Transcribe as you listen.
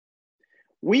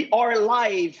We are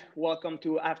live. Welcome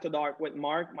to After Dark with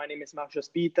Mark. My name is Marcos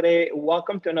Pitre.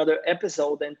 Welcome to another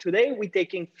episode. And today we're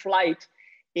taking flight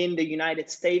in the United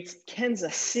States,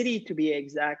 Kansas City to be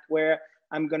exact, where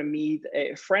I'm going to meet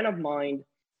a friend of mine,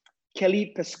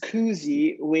 Kelly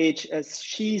Pascuzzi, which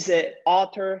she's an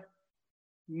author,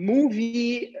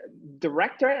 movie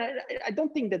director. I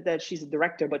don't think that she's a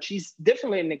director, but she's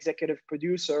definitely an executive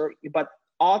producer, but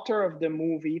author of the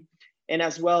movie. And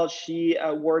as well, she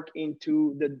worked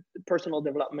into the personal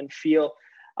development field.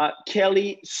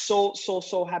 Kelly, so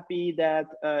happy that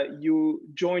you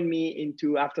joined me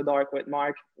into After Dark with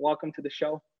Mark. Welcome to the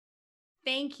show.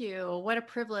 Thank you. What a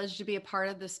privilege to be a part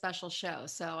of this special show.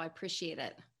 So I appreciate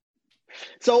it.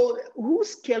 So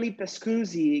who's Kelly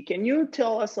Pascuzzi? Can you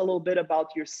tell us a little bit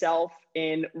about yourself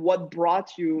and what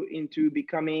brought you into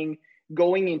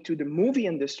going into the movie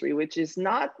industry, which is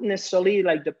not necessarily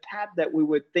like the path that we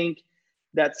would think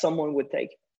that someone would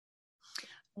take?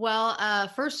 Well,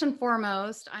 first and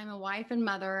foremost, I'm a wife and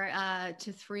mother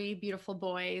to three beautiful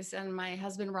boys and my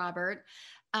husband, Robert.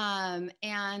 And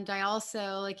I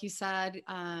also, like you said,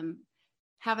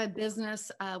 have a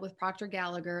business with Procter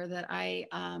Gallagher that I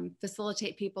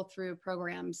facilitate people through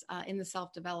programs in the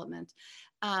self-development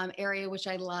area, which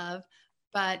I love.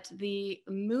 But the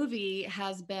movie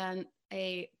has been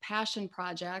a passion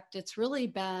project. It's really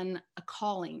been a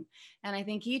calling. And I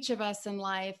think each of us in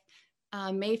life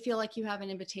may feel like you have an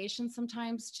invitation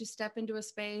sometimes to step into a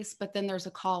space, but then there's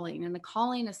a calling. And the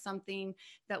calling is something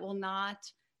that will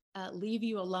not leave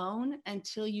you alone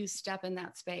until you step in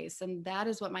that space. And that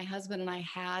is what my husband and I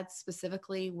had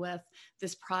specifically with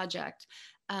this project.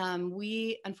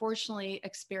 We unfortunately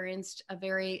experienced a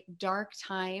very dark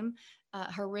time,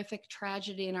 horrific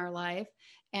tragedy in our life.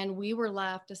 And we were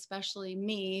left, especially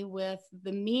me, with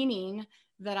the meaning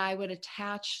that I would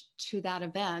attach to that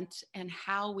event and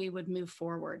how we would move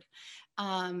forward.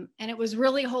 And it was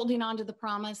really holding on to the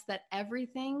promise that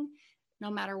everything,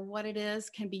 no matter what it is,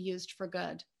 can be used for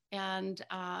good. And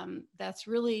that's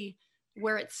really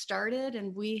where it started.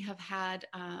 And we have had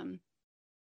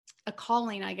a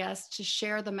calling, I guess, to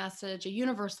share the message, a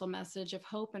universal message of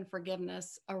hope and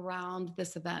forgiveness around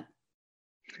this event.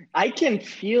 I can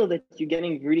feel that you're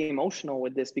getting really emotional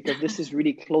with this because this is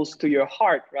really close to your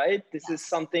heart, right? This is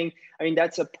something, I mean,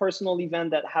 that's a personal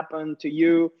event that happened to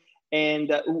you.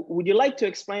 And would you like to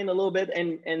explain a little bit?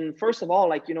 And first of all,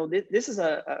 like, you know, this is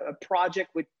a project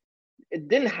with, it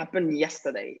didn't happen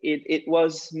yesterday. It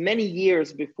was many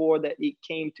years before that it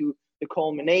came to the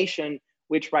culmination,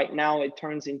 which right now it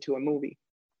turns into a movie.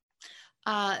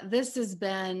 This has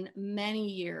been many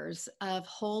years of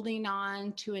holding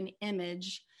on to an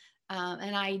image,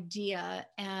 an idea,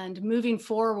 and moving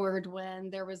forward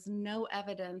when there was no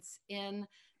evidence in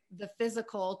the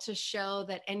physical to show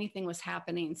that anything was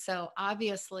happening. So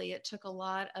obviously it took a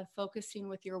lot of focusing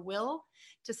with your will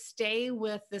to stay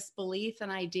with this belief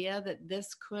and idea that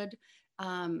this could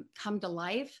come to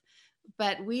life.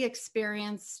 But we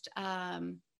experienced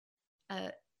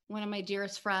one of my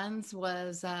dearest friends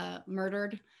was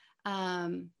murdered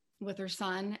with her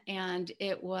son. And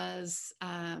it was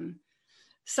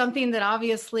something that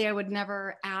obviously I would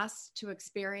never ask to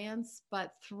experience.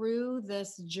 But through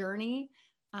this journey,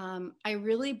 I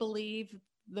really believe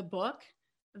the book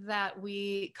that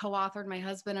we co-authored, my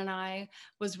husband and I,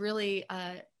 was really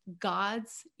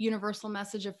God's universal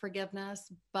message of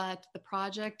forgiveness, but the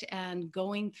project and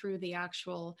going through the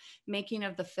actual making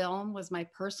of the film was my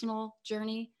personal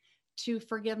journey to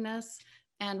forgiveness.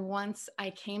 And once I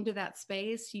came to that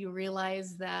space, you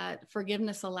realize that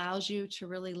forgiveness allows you to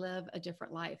really live a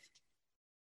different life.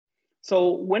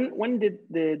 So when did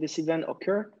this event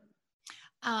occur?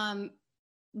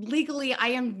 Legally, I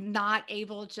am not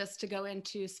able just to go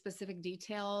into specific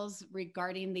details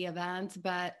regarding the event,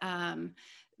 but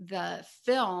the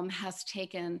film has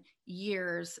taken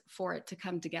years for it to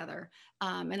come together.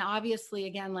 And obviously,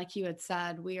 again, like you had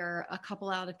said, we are a couple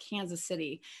out of Kansas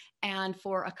City. And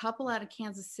for a couple out of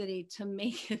Kansas City to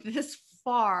make it this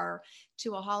far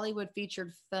to a Hollywood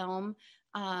featured film,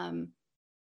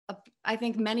 I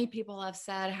think many people have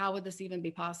said, how would this even be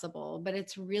possible? But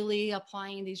it's really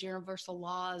applying these universal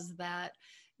laws that,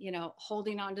 you know,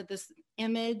 holding on to this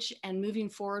image and moving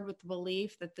forward with the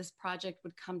belief that this project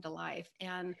would come to life.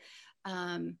 And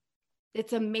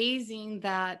it's amazing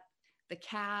that the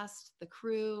cast, the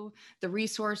crew, the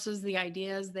resources, the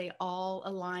ideas, they all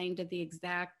aligned at the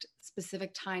exact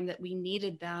specific time that we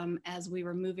needed them as we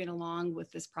were moving along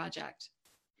with this project.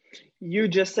 You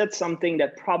just said something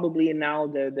that probably now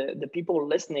the people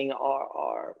listening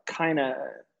are kind of,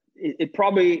 it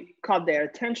probably caught their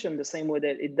attention the same way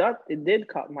that it did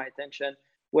caught my attention.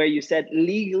 where you said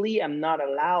legally I'm not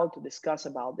allowed to discuss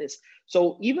about this.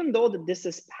 So even though that this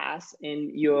is past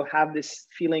and you have this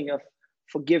feeling of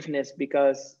forgiveness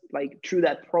because like through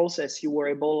that process you were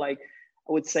able, like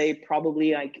I would say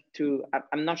probably like to,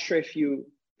 I'm not sure if you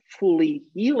fully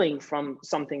healing from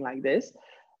something like this,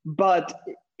 but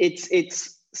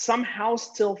it's somehow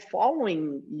still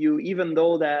following you, even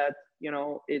though that,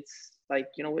 it's like,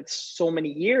 it's so many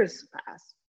years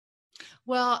past.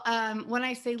 Well, when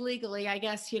I say legally, I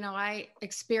guess, I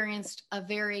experienced a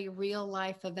very real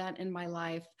life event in my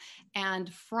life.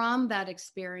 And from that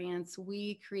experience,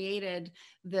 we created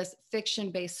this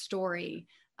fiction based story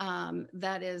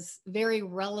that is very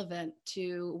relevant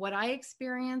to what I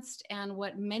experienced and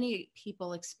what many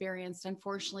people experienced,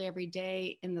 unfortunately, every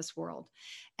day in this world.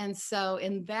 And so,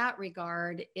 in that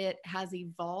regard, it has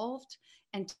evolved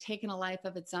and taken a life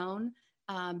of its own.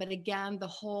 But again, the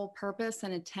whole purpose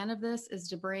and intent of this is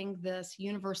to bring this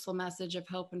universal message of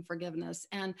hope and forgiveness.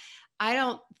 And I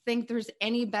don't think there's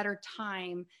any better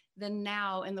time than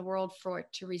now in the world for it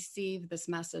to receive this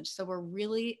message. So we're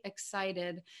really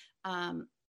excited.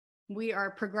 We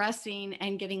are progressing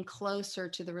and getting closer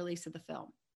to the release of the film.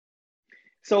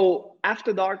 So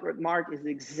After Dark with Mark is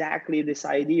exactly this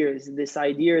idea,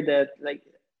 that like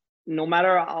no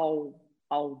matter how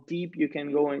deep you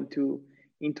can go into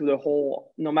the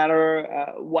hole, no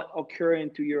matter what occur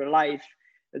into your life,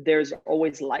 there's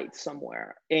always light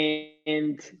somewhere.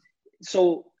 And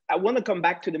so I want to come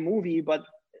back to the movie, but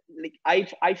like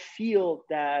I feel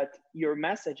that your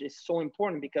message is so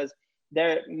important because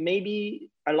there may be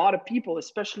a lot of people,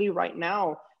 especially right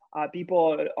now,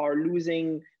 people are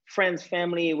losing friends,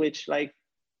 family, which like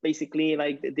basically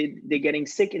like they're getting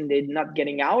sick and they're not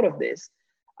getting out of this.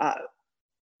 Uh,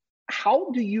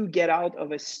 how do you get out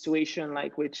of a situation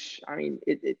like, which I mean,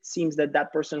 it seems that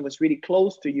that person was really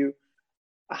close to you.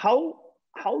 How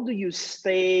how do you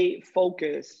stay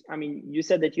focused? I mean, you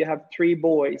said that you have three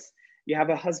boys, you have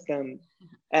a husband.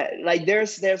 Like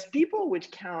there's people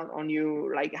which count on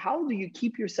you. Like, how do you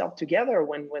keep yourself together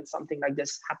when something like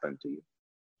this happened to you?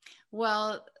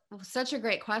 Well, such a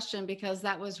great question, because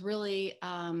that was really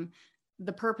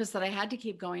the purpose that I had to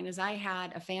keep going. Is I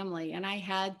had a family and I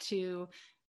had to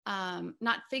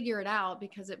not figure it out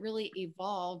because it really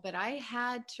evolved, but I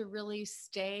had to really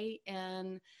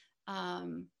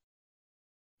um,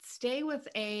 stay with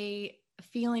a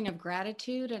feeling of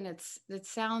gratitude. And it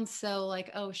sounds so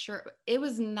like, oh, sure. It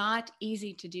was not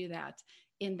easy to do that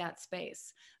in that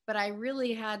space, but I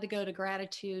really had to go to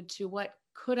gratitude to what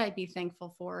could I be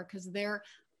thankful for? Because there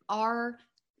are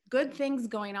good things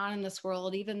going on in this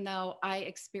world, even though I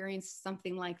experienced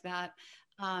something like that.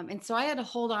 And so I had to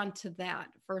hold on to that,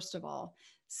 first of all.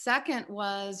 Second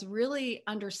was really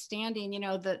understanding,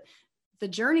 that the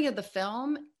journey of the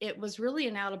film, it was really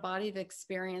an out of body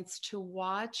experience to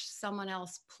watch someone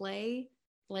else play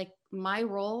like my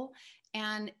role.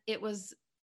 And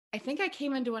I think I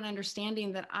came into an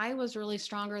understanding that I was really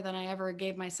stronger than I ever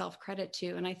gave myself credit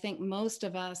to. And I think most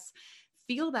of us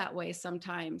feel that way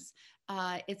sometimes.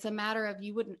 It's a matter of,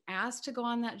 you wouldn't ask to go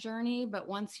on that journey, but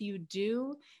once you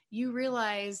do, you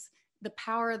realize the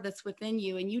power that's within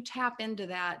you and you tap into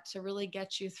that to really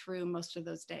get you through most of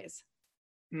those days.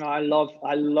 No, I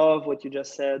love what you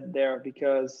just said there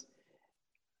because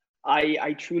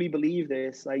I truly believe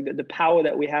this. Like the power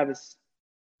that we have is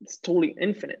it's totally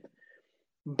infinite.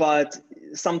 But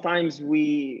sometimes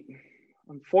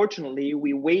unfortunately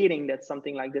we waiting that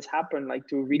something like this happen, like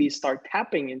to really start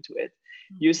tapping into it.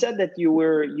 You said that you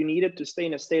needed to stay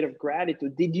in a state of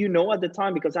gratitude. Did you know at the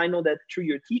time, because I know that through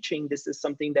your teaching this is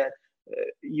something that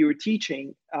you're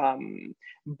teaching,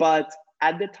 but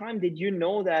at the time did you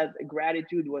know that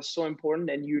gratitude was so important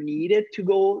and you needed to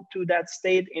go to that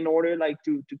state in order like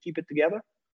to keep it together?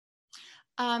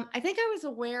 I think I was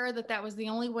aware that that was the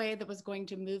only way that was going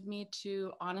to move me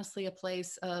to, honestly, a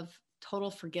place of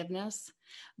total forgiveness.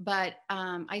 But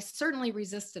I certainly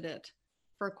resisted it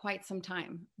for quite some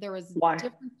time. There was Why?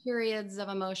 different periods of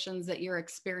emotions that you're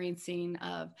experiencing,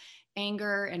 of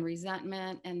anger and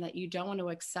resentment, and that you don't want to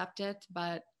accept it.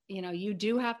 But you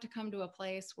do have to come to a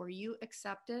place where you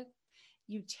accept it.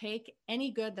 You take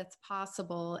any good that's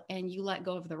possible and you let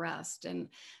go of the rest. And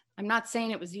I'm not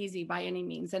saying it was easy by any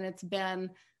means. And it's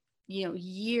been,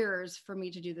 years for me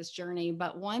to do this journey.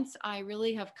 But once I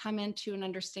really have come into an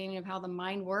understanding of how the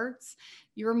mind works,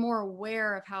 you're more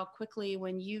aware of how quickly,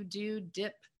 when you do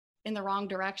dip in the wrong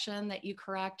direction, that you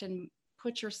correct and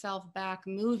put yourself back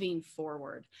moving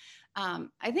forward.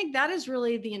 I think that is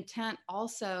really the intent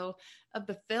also of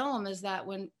the film, is that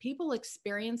when people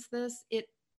experience this,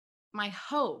 my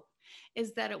hope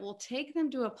is that it will take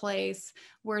them to a place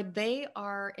where they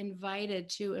are invited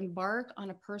to embark on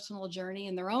a personal journey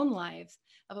in their own lives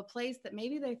of a place that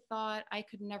maybe they thought I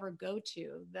could never go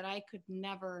to, that I could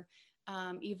never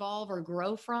evolve or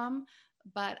grow from.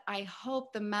 But I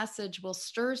hope the message will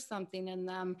stir something in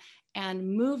them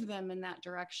and move them in that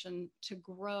direction to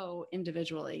grow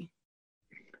individually.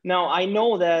 Now, I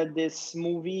know that this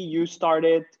movie, you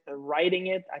started writing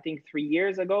it, I think 3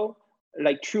 years ago,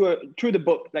 like through the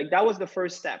book. Like that was the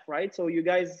first step, right? So you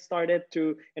guys started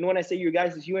to, and when I say you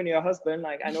guys, it's you and your husband.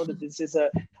 Like I know that this is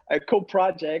a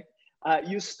co-project.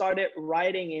 You started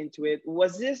writing into it.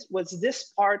 Was this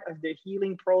part of the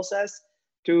healing process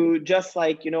to just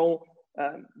like,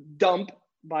 dump,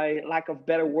 by lack of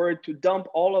better word, to dump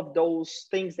all of those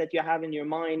things that you have in your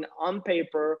mind on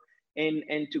paper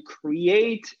and to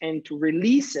create and to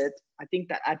release it? I think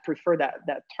that I prefer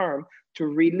that term, to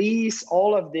release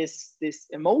all of this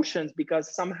emotions,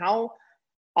 because somehow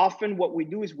often what we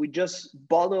do is we just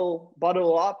bottle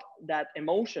up that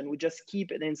emotion. We just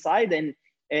keep it inside,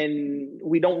 and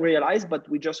we don't realize, but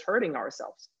we're just hurting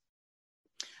ourselves.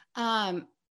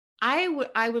 I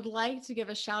would like to give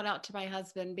a shout out to my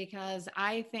husband, because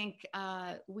I think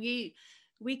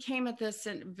we came at this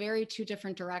in very two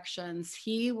different directions.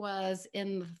 He was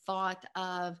in the thought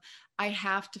of, I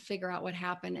have to figure out what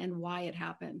happened and why it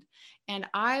happened. And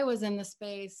I was in the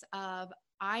space of,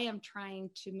 I am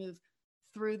trying to move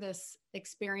through this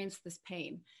experience, this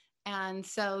pain. And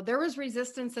so there was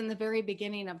resistance in the very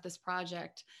beginning of this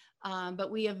project.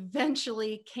 But we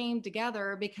eventually came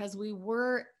together because we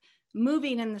were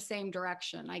moving in the same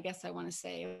direction, I guess I want to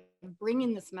say,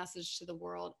 bringing this message to the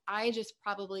world.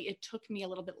 It took me a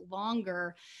little bit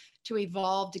longer to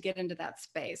evolve to get into that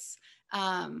space.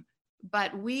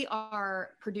 But we are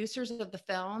producers of the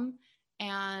film,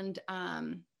 and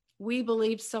we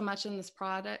believed so much in this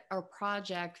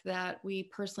project that we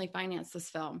personally financed this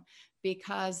film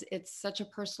because it's such a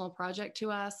personal project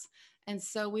to us. And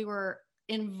so we were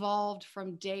involved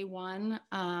from day one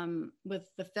with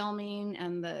the filming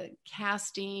and the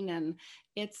casting, and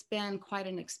it's been quite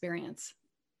an experience.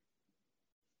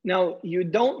 Now, you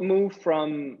don't move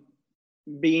from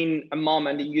being a mom,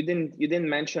 and you didn't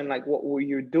mention like what were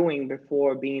you doing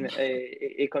before being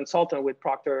a consultant with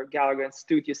Proctor Gallagher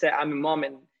Institute. You said I'm a mom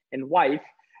and wife,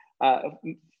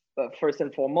 first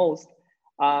and foremost.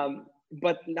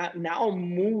 But now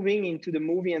moving into the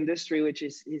movie industry, which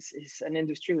is an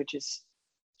industry which is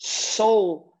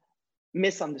so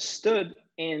misunderstood,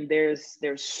 and there's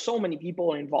so many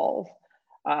people involved.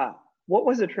 What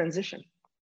was the transition?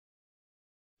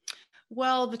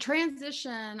 Well, the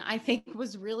transition, I think,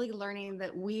 was really learning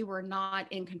that we were not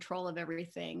in control of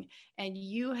everything, and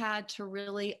you had to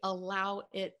really allow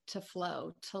it to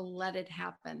flow, to let it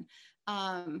happen.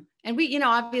 And we,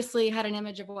 obviously had an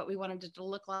image of what we wanted it to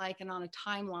look like and on a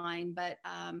timeline, but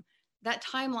that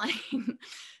timeline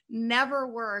never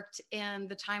worked in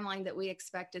the timeline that we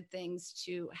expected things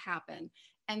to happen.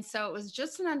 And so it was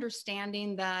just an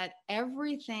understanding that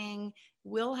everything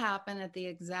will happen at the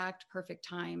exact perfect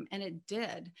time. And it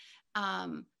did.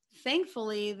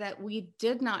 Thankfully that we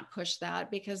did not push that,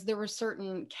 because there were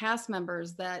certain cast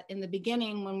members that in the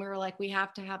beginning, when we were like, we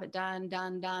have to have it done,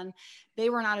 they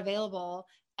were not available.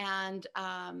 And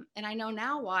I know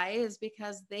now why, is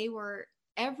because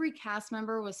every cast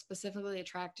member was specifically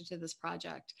attracted to this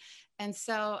project. And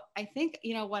so I think,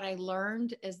 what I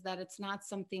learned is that it's not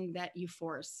something that you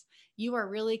force. You are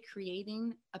really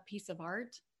creating a piece of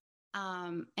art.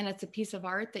 And it's a piece of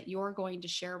art that you're going to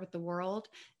share with the world.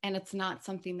 And it's not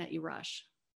something that you rush.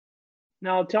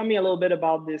 Now, tell me a little bit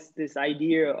about this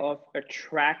idea of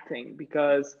attracting,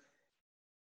 because,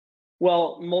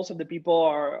 well, most of the people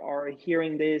are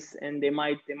hearing this, and they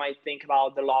might think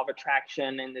about the law of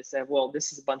attraction, and they say, well,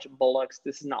 this is a bunch of bullocks.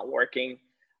 This is not working.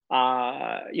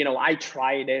 I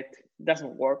tried it. It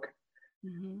doesn't work.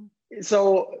 Mm-hmm.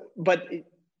 So, but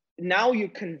now you're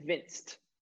convinced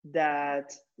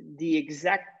that the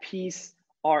exact piece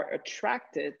are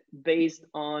attracted based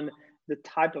on the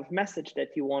type of message that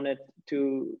you wanted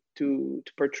to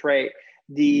portray,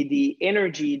 the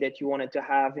energy that you wanted to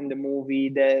have in the movie,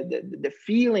 the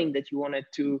feeling that you wanted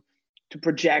to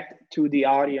project to the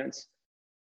audience.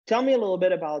 Tell me a little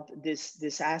bit about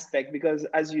this aspect, because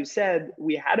as you said,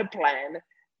 we had a plan,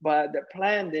 but the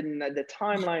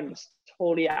timeline was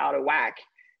totally out of whack.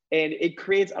 And it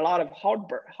creates a lot of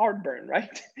heartburn,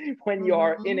 right? When you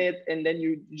are in it, and then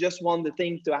you just want the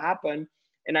thing to happen.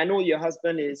 And I know your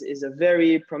husband is a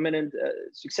very prominent,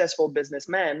 successful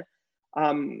businessman.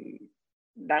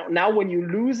 Now when you're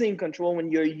losing control, when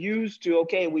you're used to,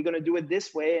 okay, we're gonna do it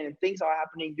this way, and things are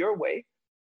happening your way,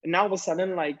 and now all of a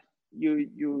sudden, like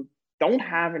you don't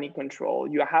have any control.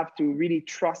 You have to really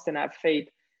trust and have faith.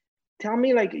 Tell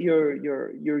me like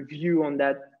your view on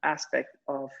that aspect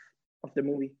of the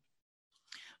movie.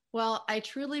 Well, I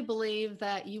truly believe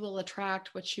that you will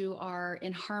attract what you are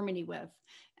in harmony with.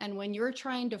 And when you're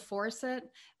trying to force it,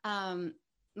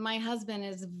 my husband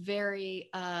is very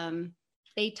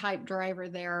A-type driver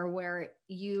there, where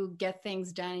you get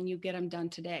things done and you get them done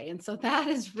today. And so that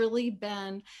has really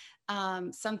been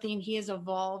something he has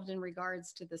evolved in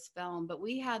regards to this film. But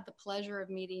we had the pleasure of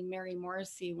meeting Mary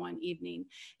Morrissey one evening,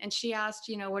 and she asked,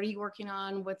 what are you working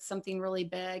on? What's something really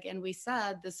big? And we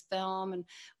said this film, and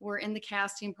we're in the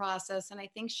casting process. And I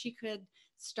think she could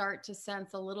start to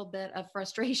sense a little bit of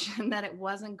frustration that it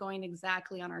wasn't going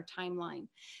exactly on our timeline.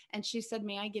 And she said,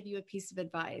 may I give you a piece of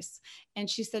advice? And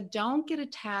she said, don't get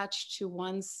attached to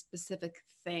one specific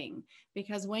thing,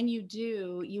 because when you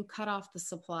do, you cut off the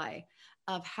supply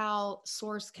of how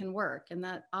source can work. And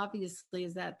that obviously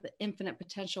is that the infinite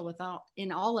potential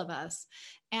in all of us.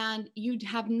 And you'd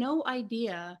have no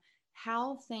idea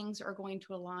how things are going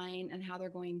to align and how they're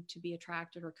going to be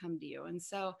attracted or come to you. And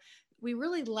so we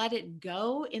really let it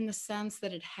go in the sense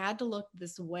that it had to look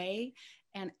this way.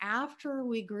 And after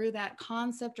we grew that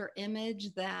concept or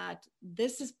image that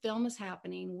film is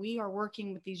happening, we are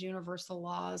working with these universal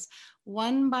laws,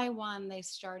 one by one, they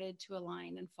started to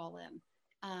align and fall in.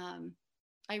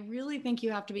 I really think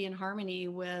you have to be in harmony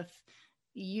with,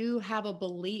 you have a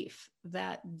belief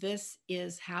that this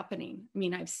is happening. I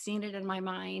mean, I've seen it in my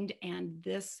mind, and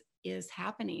this is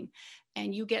happening.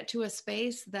 And you get to a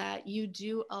space that you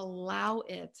do allow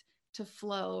it to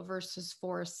flow versus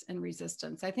force and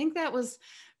resistance. I think that was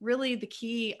really the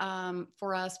key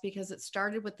for us, because it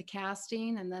started with the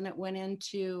casting, and then it went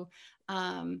into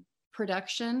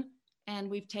production.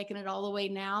 And we've taken it all the way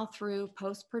now through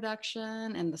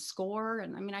post-production and the score.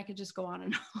 And I mean, I could just go on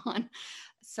and on.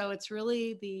 So it's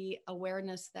really the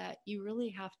awareness that you really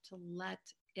have to let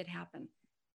it happen.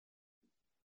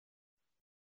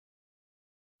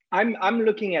 I'm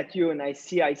looking at you, and I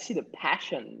see the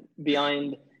passion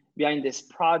behind this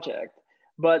project.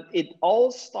 But it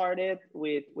all started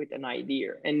with an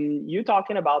idea, and you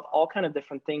talking about all kind of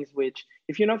different things, which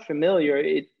if you're not familiar,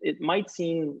 it might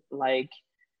seem like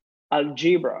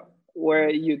algebra, where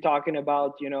you're talking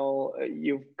about,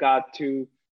 you've got to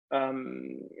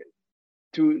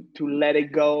let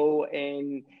it go,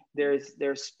 and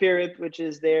there's spirit which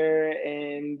is there,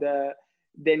 and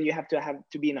then you have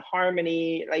to be in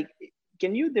harmony. Like,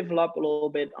 can you develop a little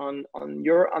bit on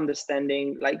your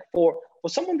understanding, like for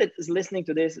someone that is listening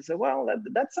to this and say, well,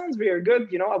 that sounds very good,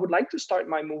 I would like to start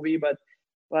my movie, but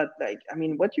like, I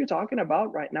mean, what you're talking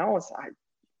about right now is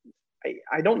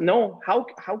I don't know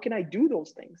how can I do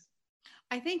those things.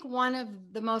 I think one of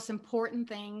the most important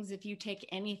things, if you take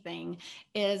anything,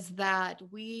 is that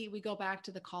we go back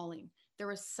to the calling. There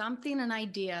was something, an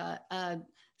idea,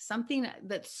 something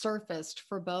that surfaced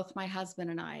for both my husband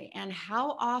and I, and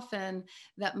how often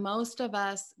that most of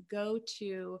us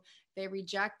they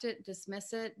reject it,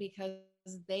 dismiss it, because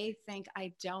they think,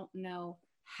 I don't know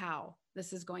how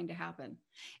this is going to happen.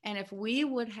 And if we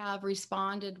would have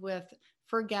responded with,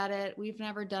 forget it, we've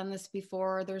never done this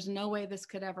before, there's no way this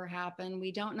could ever happen,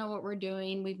 we don't know what we're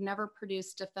doing, we've never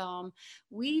produced a film,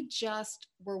 we just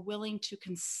were willing to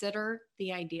consider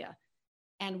the idea.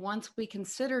 And once we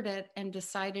considered it and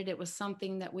decided it was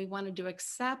something that we wanted to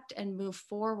accept and move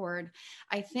forward,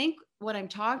 I think what I'm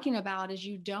talking about is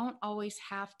you don't always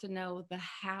have to know the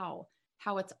how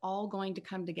it's all going to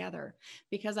come together,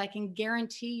 because I can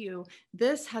guarantee you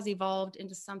this has evolved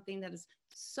into something that is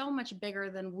so much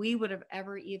bigger than we would have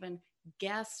ever even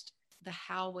guessed the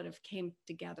how would have came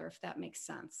together, if that makes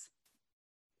sense.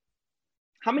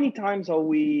 How many times are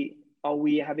we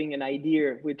having an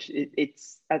idea which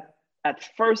it's at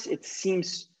first it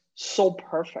seems so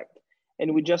perfect,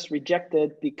 and we just reject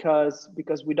it because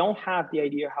we don't have the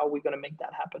idea how we're going to make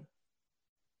that happen?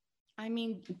 I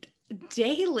mean,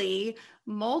 daily,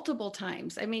 multiple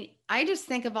times. I mean, I just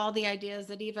think of all the ideas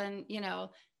that even,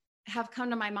 have come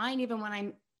to my mind, even when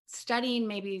I'm studying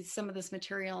maybe some of this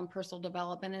material in personal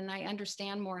development, and I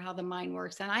understand more how the mind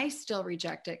works, and I still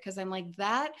reject it because I'm like,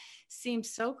 that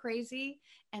seems so crazy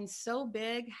and so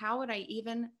big. How would I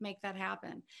even make that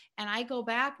happen? And I go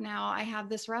back now, I have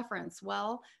this reference.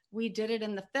 Well, we did it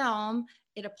in the film.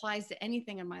 It applies to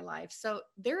anything in my life. So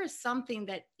there is something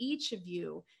that each of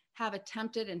you have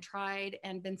attempted and tried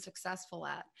and been successful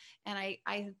at. And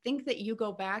I think that you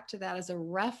go back to that as a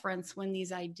reference when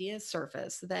these ideas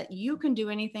surface, that you can do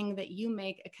anything that you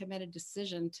make a committed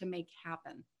decision to make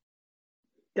happen.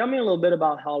 Tell me a little bit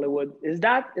about Hollywood. Is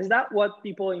that what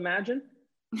people imagine?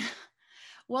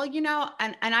 Well,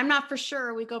 and I'm not for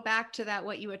sure. We go back to that,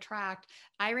 what you attract.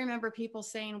 I remember people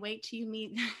saying, wait till you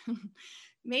meet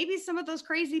maybe some of those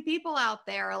crazy people out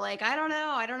there. Like, I don't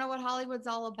know. I don't know what Hollywood's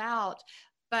all about.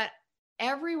 But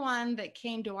everyone that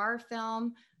came to our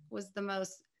film was the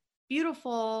most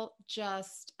beautiful,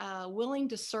 just willing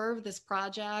to serve this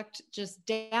project, just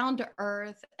down to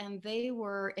earth. And they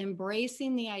were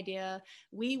embracing the idea,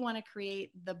 we want to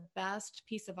create the best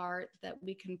piece of art that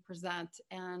we can present.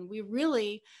 And we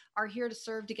really are here to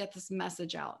serve to get this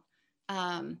message out.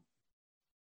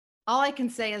 All I can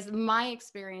say is my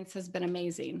experience has been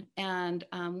amazing. And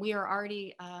we are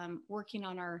already working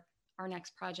on our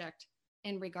next project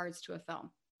in regards to a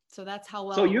film. So that's how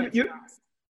well. So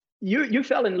you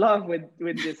fell in love with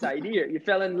this idea. You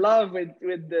fell in love with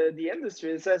the industry.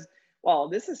 It says, wow,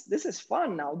 this is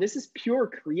fun now. This is pure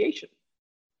creation.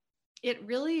 It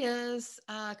really is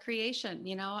creation,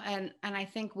 and I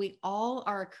think we all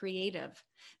are creative.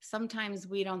 Sometimes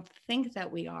we don't think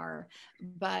that we are,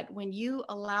 but when you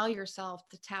allow yourself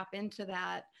to tap into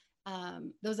that,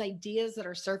 those ideas that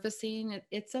are surfacing,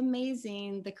 it's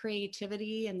amazing, the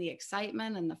creativity and the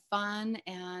excitement and the fun.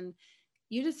 And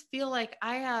you just feel like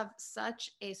I have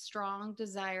such a strong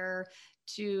desire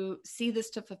to see this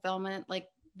to fulfillment. Like,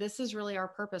 this is really our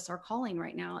purpose, our calling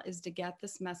right now, is to get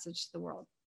this message to the world.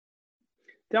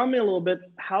 Tell me a little bit,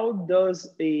 how does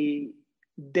a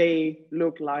day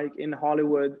look like in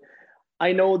Hollywood?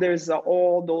 I know there's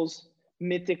all those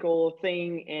mythical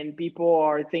thing, and people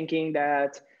are thinking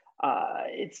that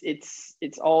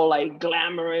it's all like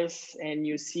glamorous, and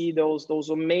you see those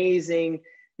amazing,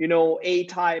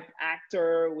 A-type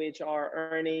actor which are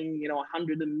earning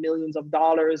hundreds of millions of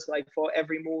dollars like for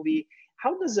every movie.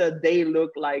 How does a day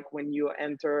look like when you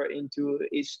enter into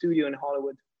a studio in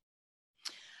Hollywood?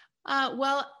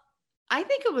 Well, I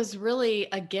think it was really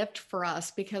a gift for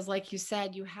us because, like you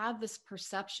said, you have this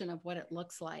perception of what it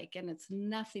looks like, and it's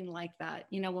nothing like that.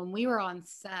 When we were on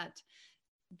set,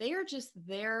 they are just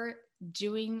there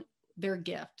doing their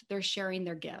gift. They're sharing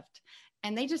their gift,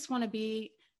 and they just want to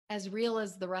be as real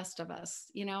as the rest of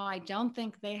us. I don't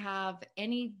think they have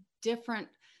any different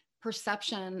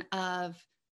perception of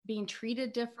being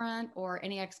treated different or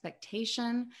any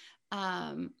expectation.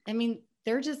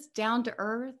 They're just down to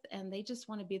earth, and they just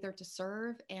want to be there to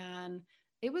serve. And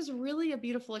it was really a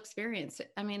beautiful experience.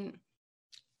 I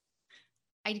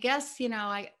guess,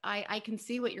 I can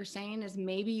see what you're saying is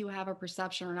maybe you have a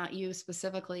perception, or not you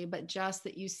specifically, but just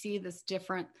that you see this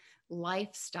different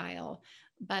lifestyle,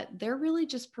 but they're really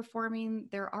just performing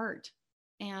their art.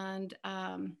 And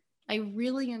I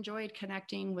really enjoyed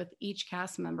connecting with each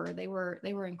cast member. They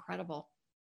were incredible.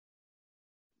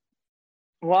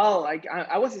 Well, like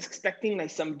I was expecting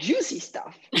like some juicy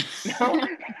stuff. No?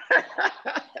 I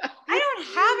don't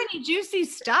have any juicy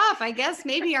stuff. I guess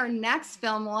maybe our next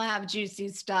film will have juicy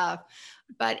stuff,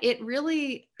 but it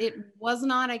was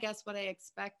not, I guess, what I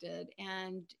expected.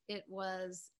 And it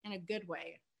was in a good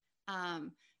way.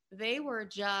 They were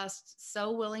just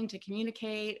so willing to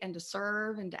communicate and to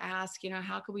serve and to ask,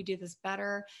 how could we do this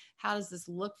better? How does this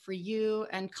look for you?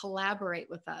 And collaborate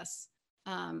with us.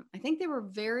 I think they were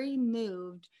very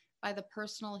moved by the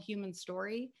personal human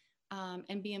story,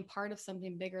 and being part of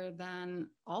something bigger than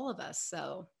all of us.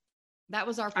 So that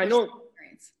was our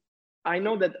experience. I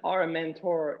know that our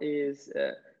mentor is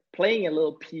playing a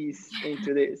little piece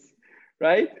into this,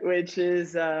 right? Which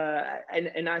is,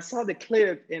 and I saw the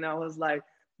clip and I was like,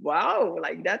 wow,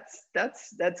 like that's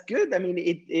good. I mean,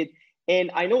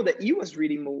 and I know that he was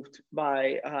really moved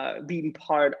by being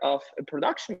part of a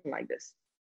production like this.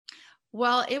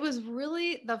 Well, it was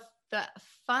really the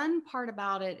fun part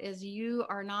about it is you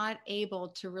are not able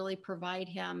to really provide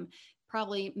him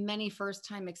probably many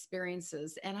first-time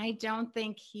experiences. And I don't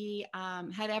think he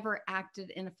had ever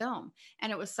acted in a film.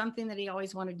 And it was something that he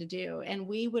always wanted to do. And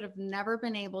we would have never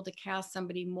been able to cast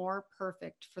somebody more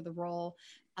perfect for the role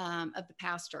of the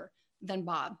pastor than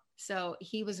Bob. So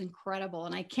he was incredible.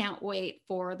 And I can't wait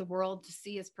for the world to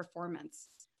see his performance.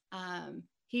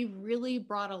 He really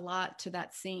brought a lot to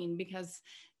that scene because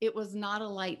it was not a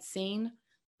light scene.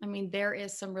 I mean, there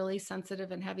is some really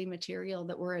sensitive and heavy material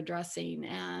that we're addressing,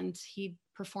 and he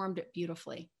performed it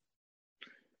beautifully.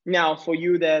 Now, for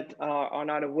you that are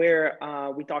not aware,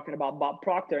 we're talking about Bob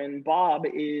Proctor, and Bob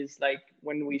is like,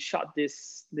 when we shot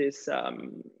this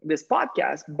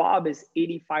podcast, Bob is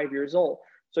 85 years old.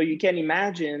 So you can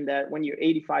imagine that when you're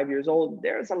 85 years old,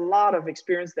 there's a lot of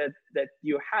experience that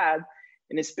you had.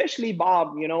 And especially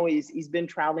Bob, he's been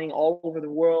traveling all over the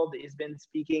world. He's been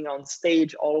speaking on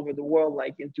stage all over the world,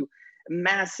 like into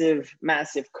massive,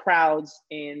 massive crowds.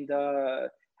 And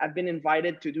I've been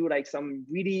invited to do like some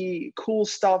really cool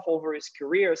stuff over his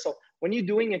career. So when you're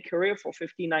doing a career for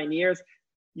 59 years,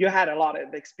 you had a lot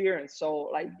of experience. So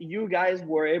like you guys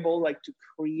were able like to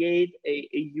create a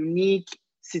unique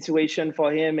situation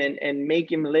for him and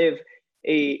make him live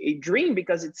a dream,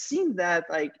 because it seemed that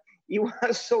like he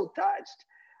was so touched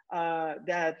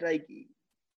that like,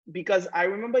 because I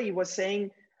remember he was saying,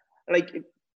 like,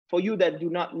 for you that do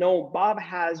not know, Bob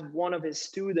has one of his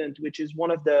students, which is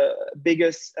one of the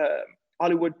biggest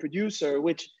Hollywood producer,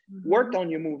 which worked on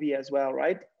your movie as well,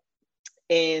 right?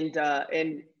 And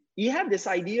he had this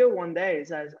idea one day. He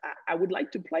says, I would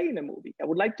like to play in a movie. I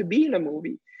would like to be in a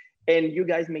movie. And you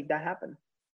guys make that happen.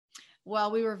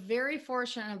 Well, we were very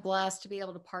fortunate and blessed to be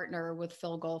able to partner with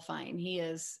Phil Goldfine. He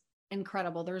is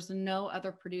incredible. There's no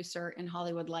other producer in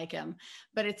Hollywood like him.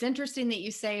 But it's interesting that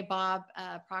you say Bob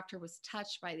Proctor was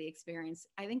touched by the experience.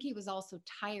 I think he was also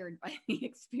tired by the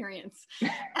experience.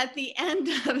 At the end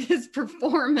of his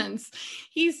performance,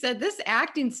 he said, "This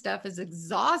acting stuff is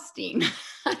exhausting.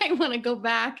 I want to go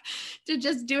back to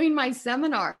just doing my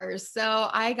seminars." So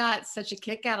I got such a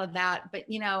kick out of that. But,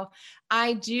 you know,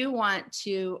 I do want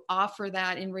to offer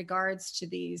that in regards to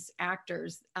these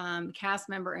actors, cast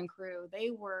member and crew.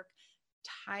 They work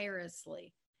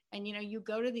tirelessly. And, you know, you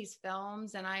go to these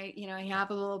films and I have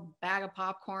a little bag of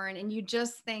popcorn and you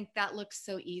just think that looks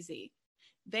so easy.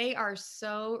 They are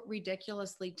so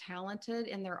ridiculously talented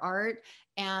in their art,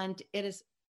 and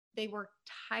they work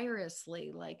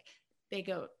tirelessly. Like they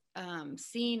go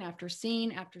scene after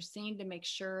scene after scene to make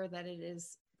sure that it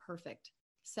is perfect.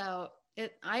 So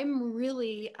I'm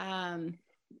really,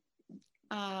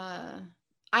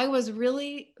 I was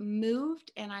really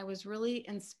moved and I was really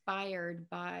inspired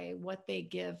by what they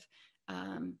give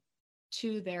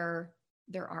to their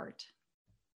art.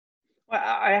 Well,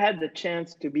 I had the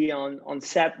chance to be on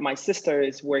set. My sister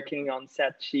is working on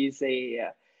set. She's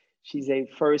a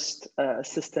first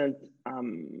assistant,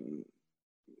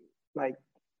 like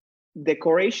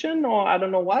decoration or I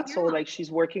don't know what. Yeah. So like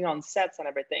she's working on sets and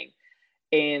everything,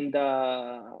 and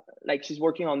like she's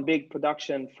working on big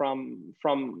production from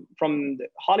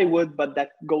Hollywood, but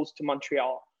that goes to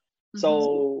Montreal. Mm-hmm.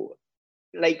 So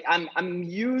like I'm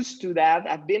used to that.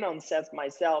 I've been on sets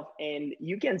myself, and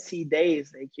you can see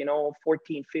days like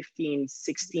 14, 15,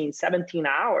 16, 17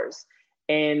 hours,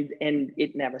 and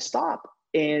it never stops.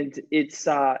 And it's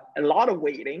a lot of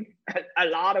waiting, a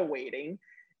lot of waiting,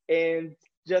 and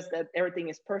just that everything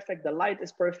is perfect, the light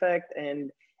is perfect,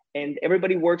 and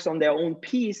everybody works on their own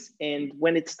piece. And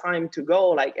when it's time to go,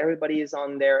 like everybody is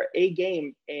on their A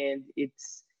game, and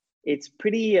it's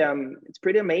pretty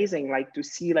amazing, like to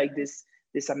see like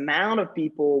this amount of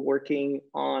people working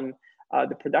on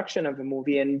the production of a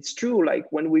movie. And it's true,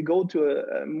 like when we go to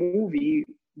a movie,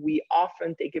 we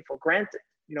often take it for granted,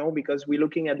 because we're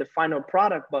looking at the final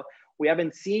product, but we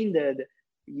haven't seen the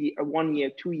 1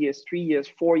 year, 2 years, 3 years,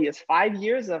 4 years, 5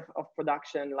 years of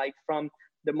production, like from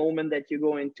the moment that you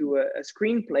go into a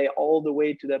screenplay all the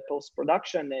way to the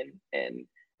post-production and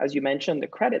as you mentioned, the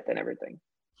credit and everything.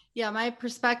 Yeah, my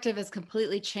perspective has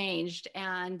completely changed.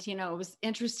 And, it was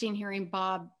interesting hearing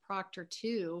Bob Proctor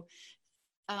too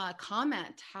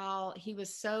comment how he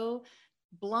was so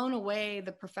blown away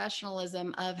the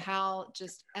professionalism of how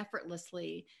just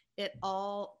effortlessly it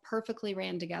all perfectly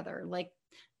ran together. Like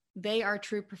they are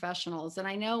true professionals. And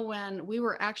I know when we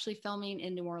were actually filming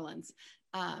in New Orleans,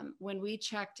 when we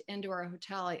checked into our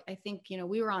hotel, I think,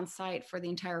 we were on site for the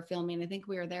entire filming. I think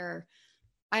we were there,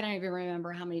 I don't even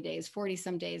remember how many days, 40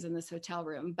 some days in this hotel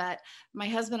room. But my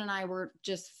husband and I were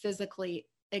just physically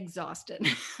exhausted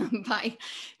by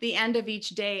the end of each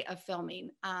day of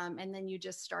filming. And then you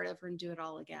just start over and do it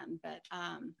all again. But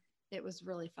it was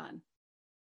really fun.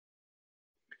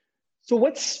 So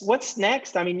what's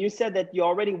next? I mean, you said that you're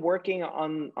already working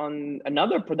on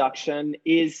another production.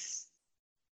 Is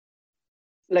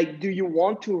like, do you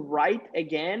want to write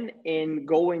again and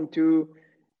go into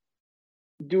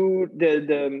do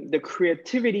the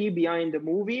creativity behind the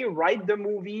movie, write the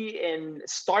movie and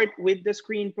start with the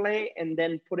screenplay and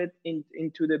then put it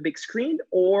into the big screen?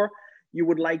 Or you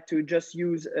would like to just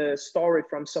use a story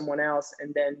from someone else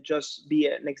and then just be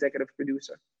an executive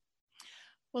producer?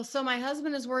 Well, so my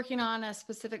husband is working on a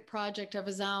specific project of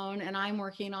his own, and I'm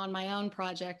working on my own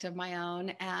project of my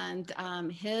own. And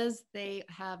they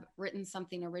have written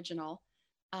something original,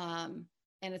 and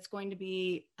it's going to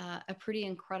be a pretty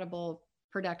incredible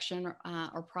production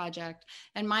or project.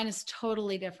 And mine is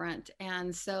totally different.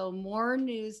 And so more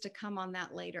news to come on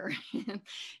that later.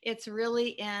 It's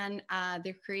really in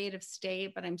the creative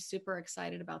state, but I'm super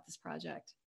excited about this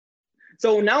project.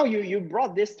 So now you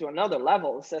brought this to another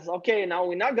level. It says, okay, now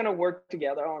we're not gonna work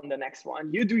together on the next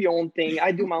one. You do your own thing,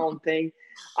 I do my own thing.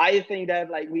 I think that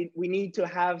like we need to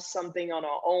have something on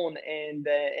our own, and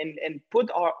put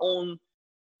our own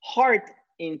heart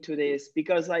into this,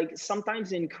 because like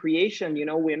sometimes in creation,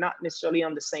 we're not necessarily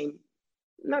on the same,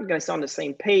 not going to say on the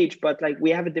same page, but like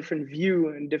we have a different view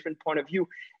and different point of view.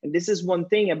 And this is one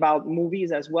thing about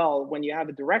movies as well. When you have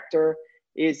a director,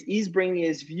 is he's bringing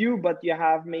his view, but you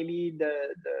have maybe the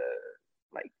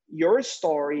like your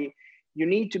story. You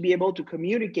need to be able to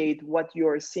communicate what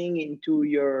you're seeing into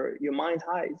your mind's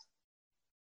eyes.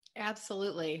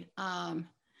 Absolutely.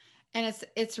 And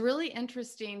it's really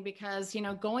interesting because,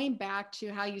 going back to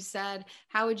how you said,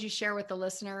 how would you share with the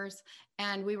listeners?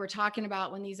 And we were talking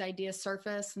about when these ideas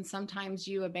surface and sometimes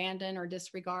you abandon or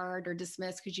disregard or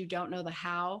dismiss because you don't know the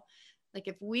how. Like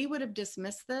if we would have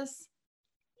dismissed this,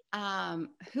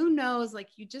 who knows? Like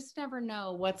you just never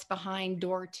know what's behind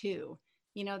door 2.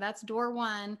 That's door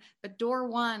 1, but door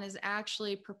 1 is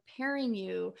actually preparing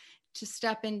you to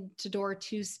step into door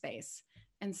 2 space.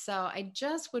 And so I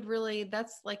just would really,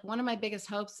 that's like one of my biggest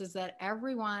hopes, is that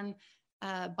everyone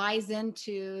buys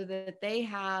into that they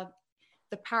have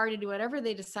the power to do whatever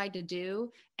they decide to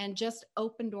do, and just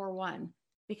open door 1,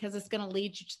 because it's going to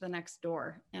lead you to the next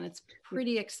door. And it's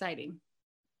pretty exciting.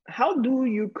 How do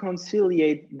you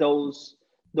conciliate those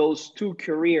two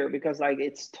career? Because like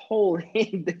it's totally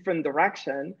in different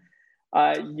direction.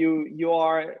 You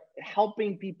are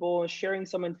helping people, sharing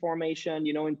some information,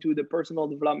 into the personal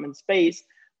development space,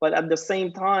 but at the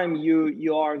same time,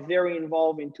 you are very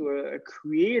involved into a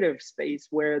creative space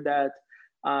where that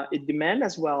it demands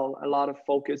as well a lot of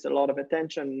focus, a lot of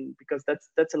attention, because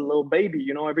that's a little baby.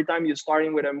 Every time you're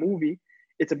starting with a movie,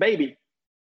 it's a baby.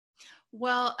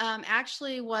 Well,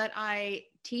 actually, what I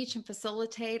teach and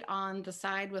facilitate on the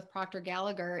side with Proctor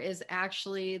Gallagher is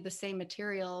actually the same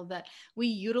material that we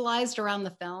utilized around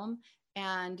the film.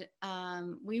 And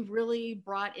we really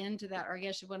brought into that, or I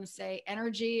guess you want to say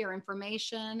energy or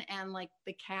information, and like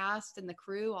the cast and the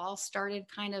crew all started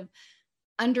kind of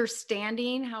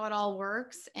understanding how it all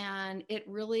works. And it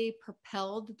really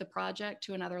propelled the project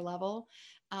to another level.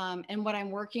 And what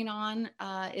I'm working on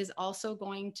is also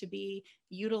going to be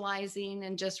utilizing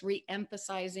and just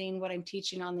re-emphasizing what I'm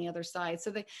teaching on the other side.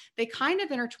 So they kind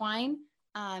of intertwine,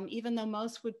 even though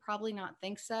most would probably not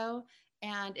think so.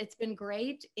 And it's been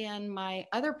great in my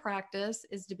other practice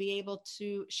is to be able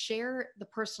to share the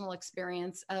personal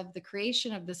experience of the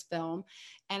creation of this film.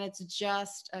 And it's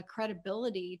just a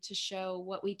credibility to show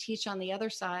what we teach on the other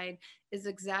side is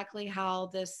exactly how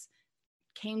this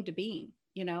came to being.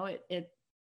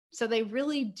 So they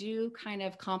really do kind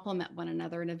of complement one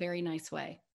another in a very nice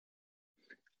way.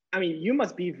 I mean, you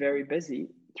must be very busy.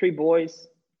 3 boys,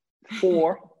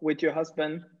 4 with your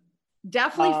husband.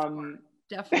 Definitely.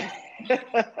 Definitely.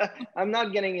 I'm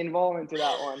not getting involved into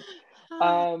that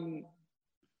one.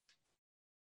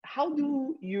 How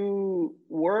do you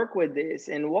work with this?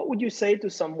 And what would you say to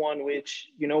someone which,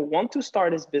 want to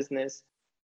start his business,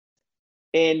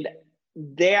 and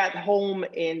they're at home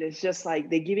and it's just like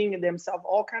they're giving themselves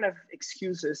all kind of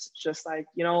excuses, just like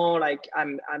like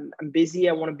I'm busy,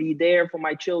 I want to be there for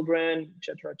my children,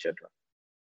 etc., etc.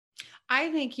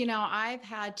 I think I've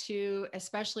had to,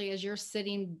 especially as you're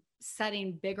setting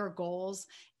bigger goals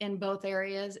in both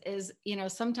areas, is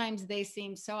sometimes they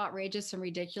seem so outrageous and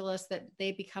ridiculous that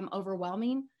they become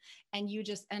overwhelming and you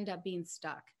just end up being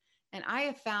stuck. And I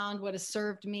have found what has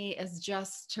served me is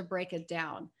just to break it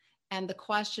down. And the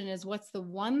question is, what's the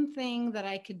one thing that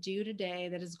I could do today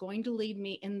that is going to lead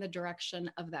me in the direction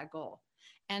of that goal?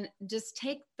 And just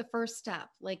take the first step.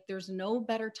 Like there's no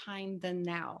better time than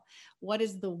now. What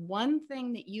is the one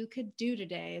thing that you could do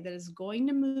today that is going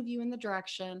to move you in the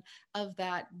direction of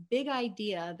that big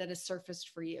idea that has surfaced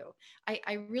for you?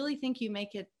 I really think you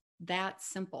make it that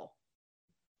simple.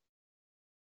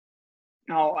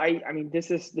 No, I mean,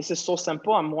 this is so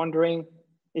simple. I'm wondering,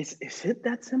 is it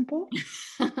that simple?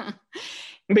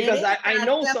 Because I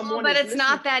know simple, someone, but it's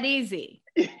not that easy.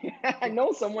 I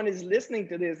know someone is listening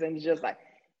to this and just like,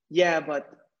 yeah, but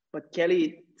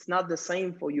Kelly, it's not the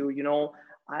same for you.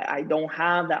 I don't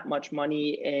have that much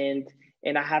money,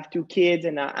 and I have 2 kids,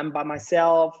 and I'm by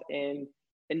myself, and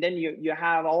then you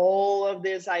have all of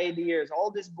these ideas,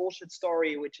 all this bullshit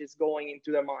story which is going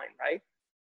into their mind, right?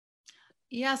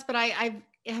 Yes, but I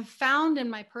have found in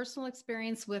my personal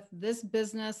experience with this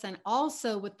business and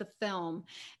also with the film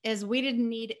is we didn't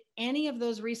need any of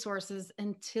those resources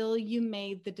until you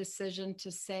made the decision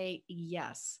to say,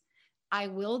 yes, I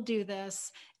will do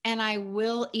this. And I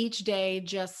will each day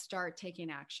just start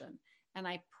taking action. And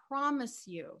I promise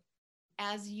you,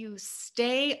 as you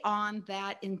stay on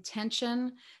that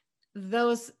intention,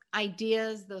 those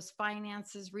ideas, those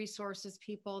finances, resources,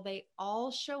 people, they all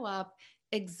show up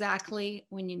exactly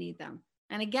when you need them.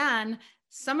 And again,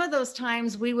 some of those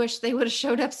times we wish they would have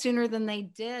showed up sooner than they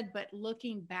did, but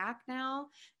looking back now,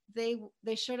 they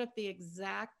showed up the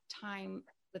exact time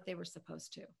that they were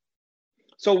supposed to.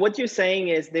 So what you're saying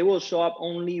is they will show up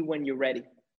only when you're ready.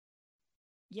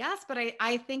 Yes, but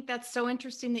I think that's so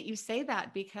interesting that you say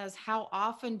that, because how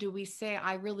often do we say,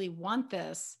 I really want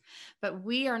this, but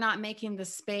we are not making the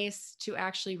space to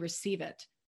actually receive it.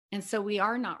 And so we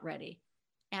are not ready.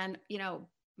 And, you know,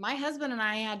 my husband and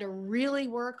I had to really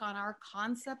work on our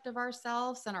concept of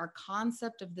ourselves and our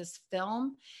concept of this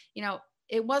film. You know,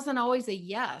 it wasn't always a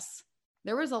yes.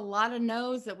 There was a lot of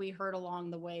no's that we heard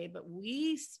along the way, but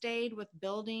we stayed with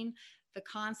building the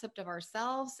concept of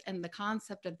ourselves and the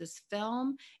concept of this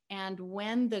film. And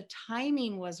when the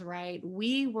timing was right,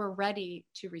 we were ready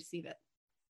to receive it.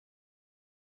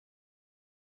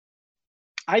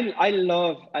 I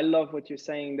love what you're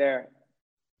saying there,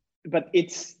 but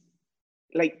it's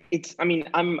like, I mean,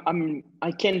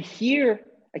 I can hear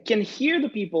the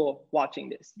people watching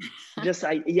this.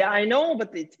 I know, but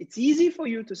it's easy for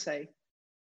you to say,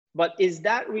 but is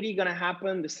that really going to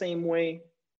happen the same way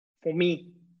for me?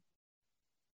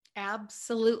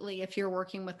 Absolutely, if you're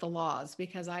working with the laws,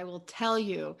 because I will tell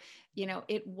you, you know,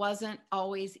 it wasn't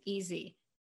always easy.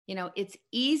 You know, it's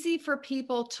easy for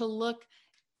people to look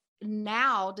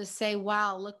now to say,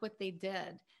 wow, look what they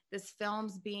did. This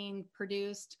film's being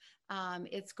produced.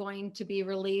 It's going to be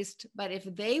released. But if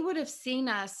they would have seen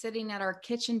us sitting at our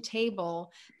kitchen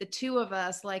table, the two of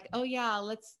us, like, oh yeah,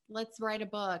 let's write a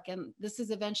book, and this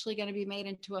is eventually going to be made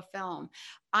into a film.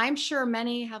 I'm sure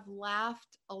many have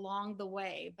laughed along the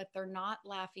way, but they're not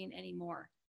laughing anymore.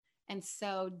 And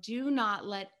so do not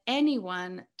let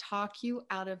anyone talk you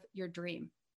out of your dream.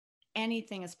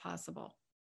 Anything is possible.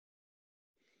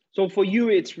 So for you,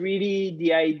 it's really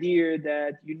the idea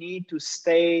that you need to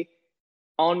stay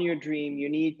on your dream. You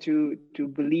need to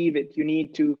believe it. You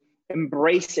need to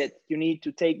embrace it. You need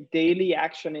to take daily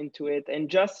action into it, and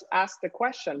just ask the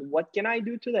question, what can I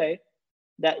do today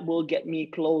that will get me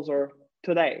closer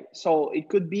today? So it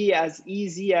could be as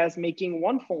easy as making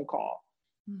one phone call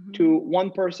to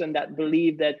one person that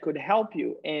believe that could help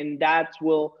you, and that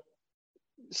will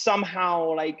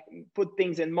somehow like put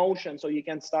things in motion, so you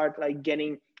can start like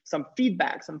getting some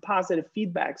feedback, some positive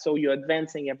feedback, so you're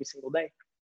advancing every single day.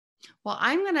 Well,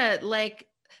 I'm going to like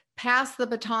pass the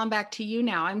baton back to you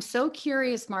now. I'm so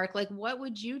curious, Mark, like what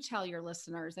would you tell your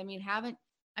listeners? I mean,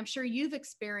 I'm sure you've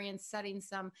experienced setting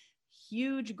some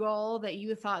huge goal that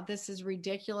you thought, this is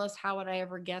ridiculous. How would I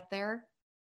ever get there?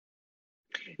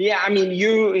 Yeah, I mean,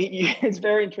 it's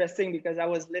very interesting, because I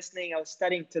was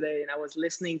studying today, and I was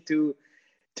listening to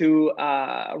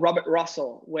Robert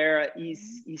Russell, where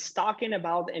he's talking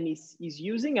about, and he's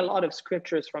using a lot of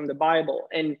scriptures from the Bible.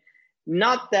 And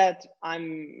not that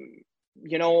I'm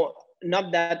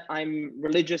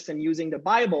religious and using the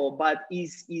Bible, but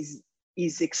he's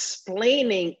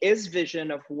explaining his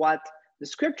vision of what the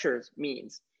scriptures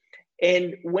means.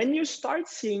 And when you start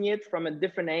seeing it from a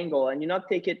different angle, and you not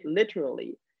take it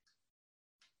literally,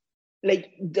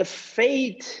 like the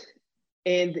faith,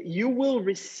 and you will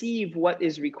receive what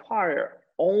is required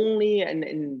only,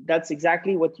 and that's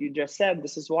exactly what you just said.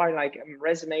 This is why like I'm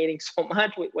resonating so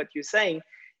much with what you're saying,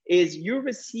 is you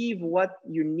receive what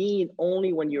you need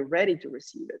only when you're ready to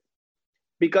receive it.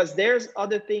 Because there's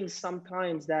other things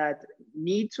sometimes that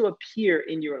need to appear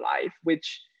in your life,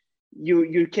 which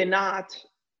you cannot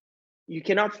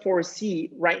foresee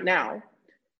right now,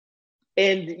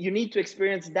 and you need to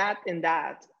experience that and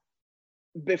that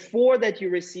before that you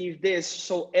receive this,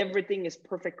 so everything is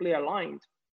perfectly aligned.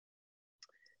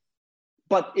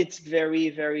 But it's very,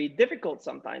 very difficult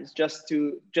sometimes just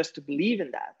to believe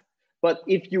in that. But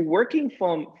if you're working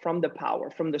from the power,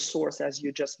 from the source, as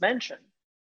you just mentioned,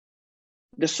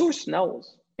 the source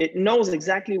knows. It knows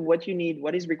exactly what you need,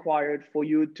 what is required for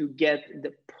you to get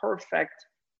the perfect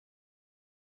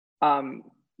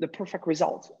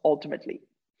result ultimately.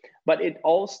 But it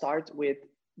all starts with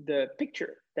the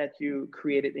picture that you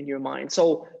created in your mind.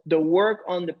 So the work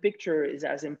on the picture is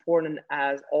as important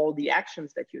as all the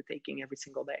actions that you're taking every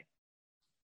single day.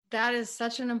 That is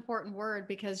such an important word,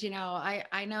 because, you know,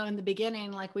 I know in the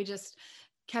beginning, like we just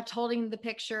kept holding the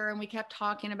picture and we kept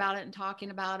talking about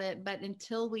it. But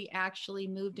until we actually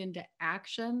moved into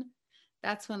action,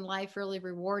 that's when life really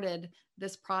rewarded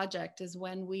this project, is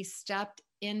when we stepped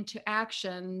into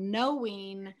action,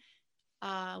 knowing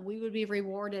we would be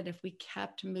rewarded if we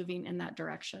kept moving in that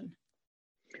direction.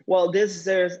 Well,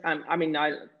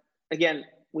 again,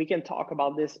 we can talk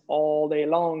about this all day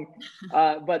long.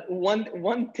 But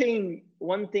one thing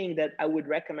that I would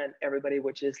recommend everybody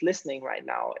which is listening right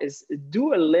now is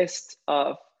do a list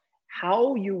of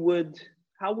how would you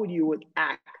would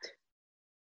act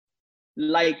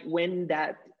like when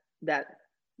that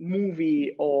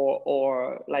movie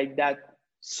or like that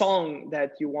song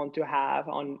that you want to have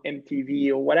on MTV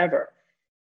or whatever.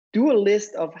 Do a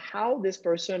list of how this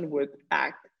person would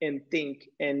act and think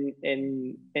and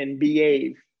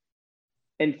behave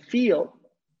and feel,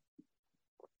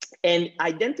 and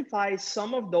identify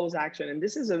some of those actions. And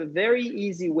this is a very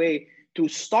easy way to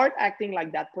start acting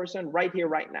like that person right here,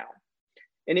 right now.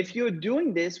 And if you're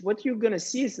doing this, what you're going to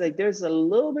see is like there's a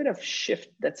little bit of shift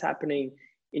that's happening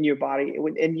in your body.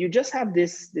 And you just have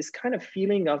this kind of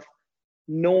feeling of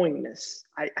knowingness.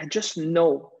 I just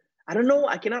know. I don't know.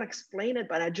 I cannot explain it,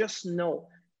 but I just know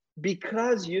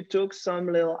because you took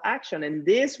some little action. And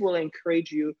this will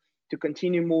encourage you to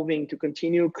continue moving, to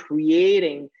continue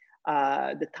creating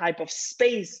the type of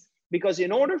space. Because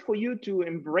in order for you to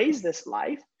embrace this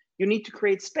life, you need to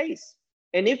create space.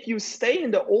 And if you stay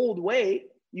in the old way,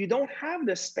 you don't have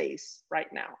the space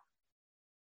right now.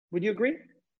 Would you agree?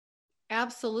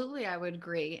 Absolutely, I would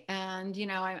agree. And, you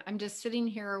know, I'm just sitting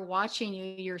here watching you.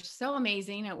 You're so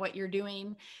amazing at what you're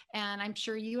doing. And I'm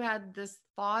sure you had this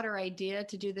thought or idea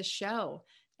to do the show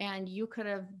and you could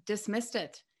have dismissed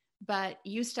it, but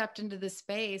you stepped into the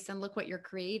space and look what you're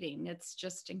creating. It's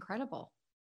just incredible.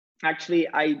 Actually,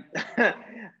 I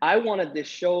I wanted this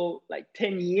show like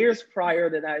 10 years prior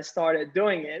that I started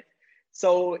doing it.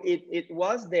 So it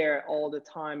was there all the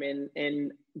time.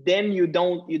 And then you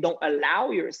don't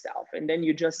allow yourself. And then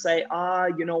you just say,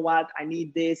 you know what? I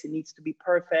need this. It needs to be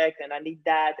perfect. And I need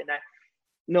that.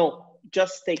 No,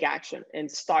 just take action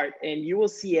and start. And you will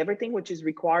see everything which is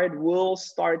required will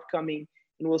start coming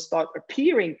and will start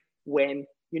appearing when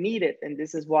you need it. And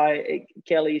this is why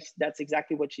Kelly, that's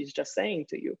exactly what she's just saying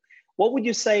to you. What would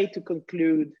you say to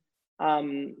conclude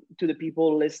to the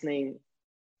people listening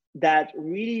that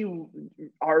really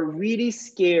are really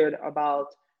scared about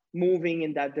moving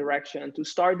in that direction, to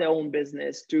start their own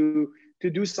business, to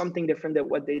do something different than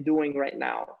what they're doing right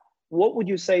now? What would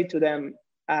you say to them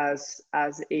as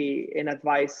an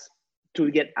advice to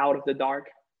get out of the dark?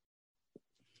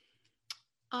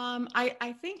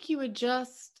 I think you would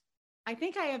just, I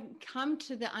think I have come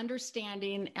to the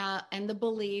understanding and the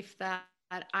belief that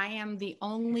I am the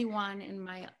only one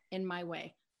in my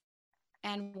way.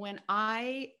 And when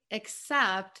I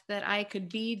accept that I could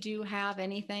be, do, have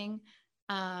anything,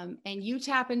 and you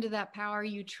tap into that power,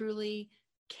 you truly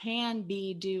can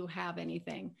be, do, have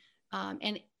anything.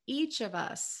 And each of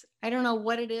us, I don't know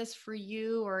what it is for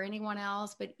you or anyone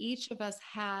else, but each of us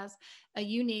has a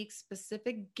unique,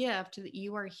 specific gift that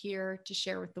you are here to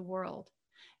share with the world.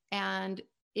 And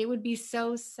it would be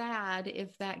so sad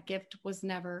if that gift was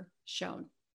never shown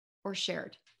or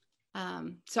shared.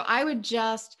 So I would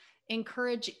just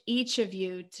encourage each of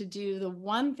you to do the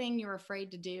one thing you're afraid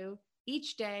to do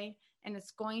each day, and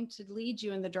it's going to lead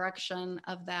you in the direction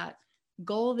of that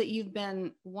goal that you've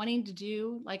been wanting to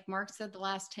do. Like Mark said, the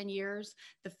last 10 years,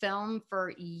 the film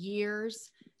for years,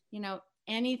 you know,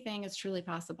 anything is truly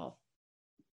possible.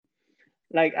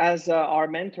 Like as our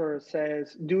mentor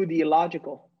says, do the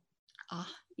illogical.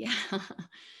 Yeah.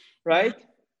 Right?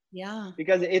 Yeah.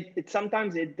 Because it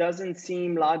sometimes it doesn't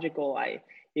seem logical.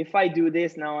 If I do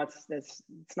this now, it's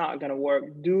not gonna work.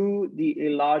 Do the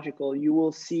illogical. You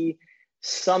will see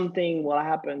something will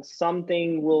happen.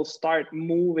 Something will start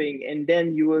moving, and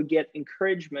then you will get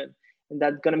encouragement, and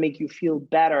that's gonna make you feel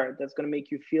better. That's gonna make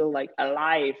you feel like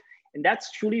alive. And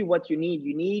that's truly what you need.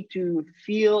 You need to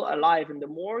feel alive. And the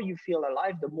more you feel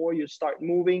alive, the more you start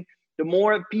moving, the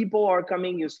more people are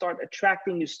coming, you start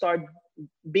attracting, you start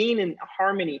being in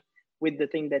harmony with the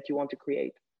thing that you want to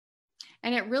create.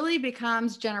 And it really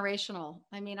becomes generational.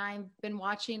 I mean, I've been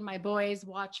watching my boys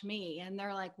watch me, and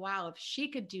they're like, wow, if she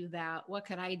could do that, what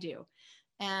could I do?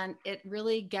 And it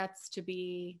really gets to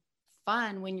be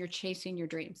fun when you're chasing your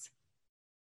dreams.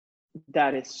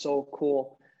 That is so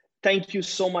cool. Thank you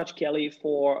so much, Kelly,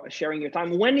 for sharing your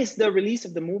time. When is the release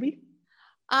of the movie?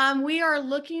 We are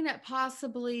looking at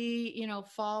possibly, you know,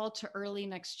 fall to early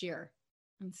next year.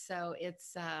 And so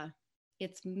it's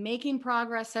making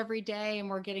progress every day, and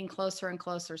we're getting closer and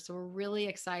closer. So we're really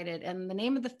excited. And the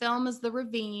name of the film is The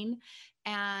Ravine.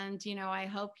 And, you know, I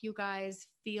hope you guys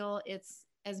feel it's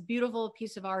as beautiful a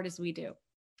piece of art as we do.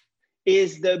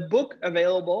 Is the book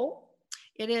available?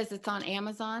 It is. It's on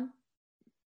Amazon.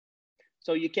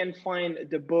 So you can find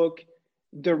the book,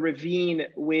 The Ravine,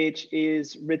 which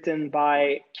is written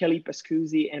by Kelly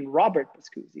Pascuzzi and Robert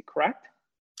Pascuzzi, correct?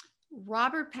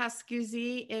 Robert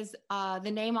Pascuzzi is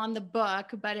the name on the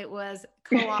book, but it was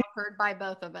co-authored by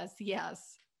both of us.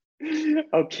 Yes.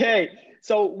 Okay,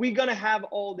 so we're gonna have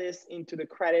all this into the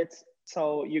credits,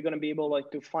 so you're gonna be able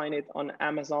like to find it on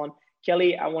Amazon.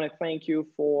 Kelly, I want to thank you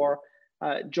for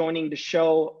joining the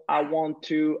show. I want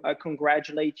to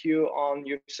congratulate you on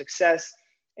your success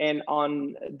and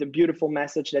on the beautiful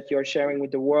message that you're sharing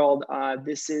with the world.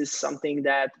 This is something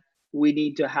that we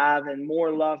need to have, and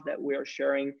more love that we are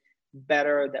sharing,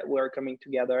 better that we're coming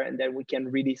together, and that we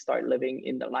can really start living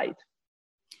in the light.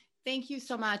 Thank you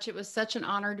so much. It was such an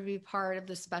honor to be part of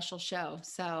this special show.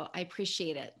 So I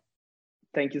appreciate it.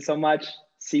 Thank you so much.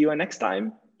 See you next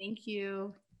time. Thank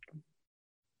you.